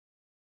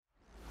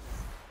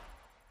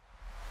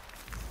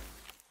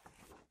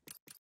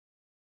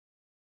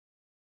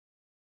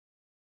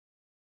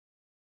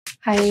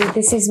Hi,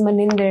 this is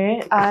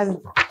Maninder. I've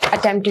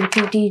attempted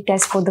PTE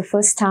test for the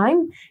first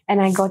time and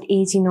I got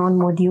 8 in all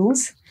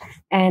modules.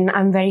 And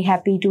I'm very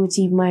happy to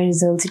achieve my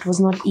results. It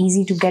was not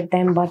easy to get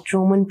them, but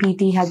Roman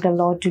PT helped a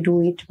lot to do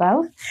it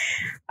well.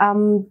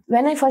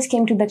 When I first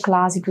came to the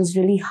class, it was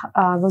really,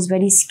 I was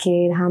very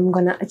scared how I'm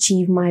gonna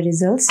achieve my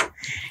results.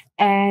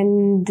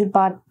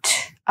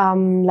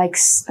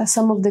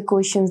 Some of the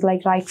questions,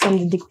 like right from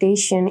the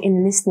dictation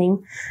in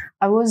listening,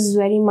 I was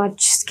very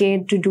much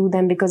scared to do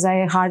them because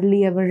I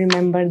hardly ever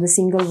remember the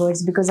single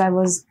words because I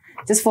was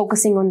just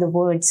focusing on the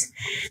words.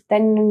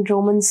 Then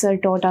Roman sir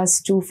taught us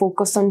to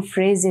focus on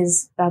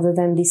phrases rather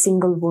than the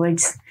single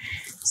words.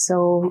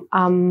 So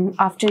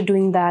after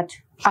doing that,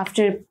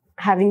 after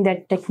having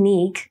that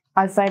technique,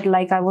 I felt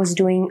like I was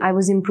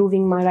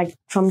improving my right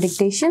from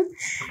dictation.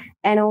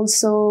 And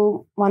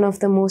also one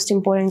of the most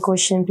important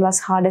question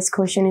plus hardest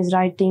question is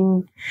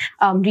reading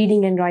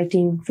and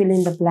writing, fill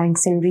in the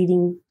blanks in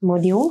reading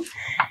module.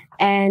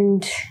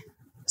 And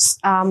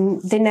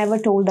they never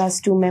told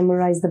us to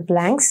memorize the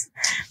blanks,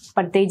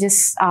 but they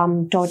just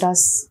taught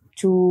us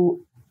to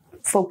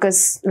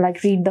focus,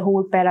 like read the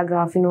whole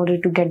paragraph in order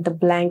to get the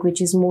blank, which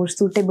is more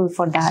suitable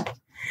for that.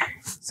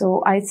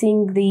 So I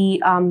think the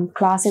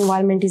class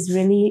environment is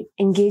really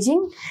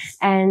engaging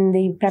and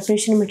the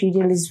preparation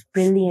material is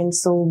brilliant.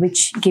 So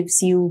which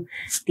gives you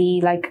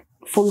the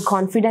full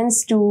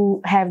confidence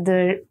to have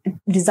the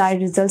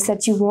desired results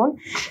that you want.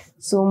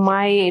 So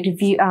my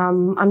review,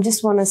 I'm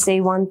just want to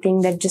say one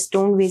thing, that just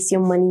don't waste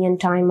your money and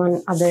time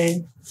on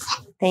other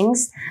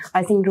things.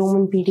 I think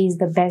Roman PT is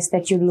the best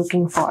that you're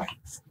looking for.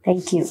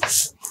 Thank you.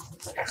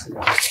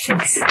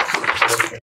 Thanks.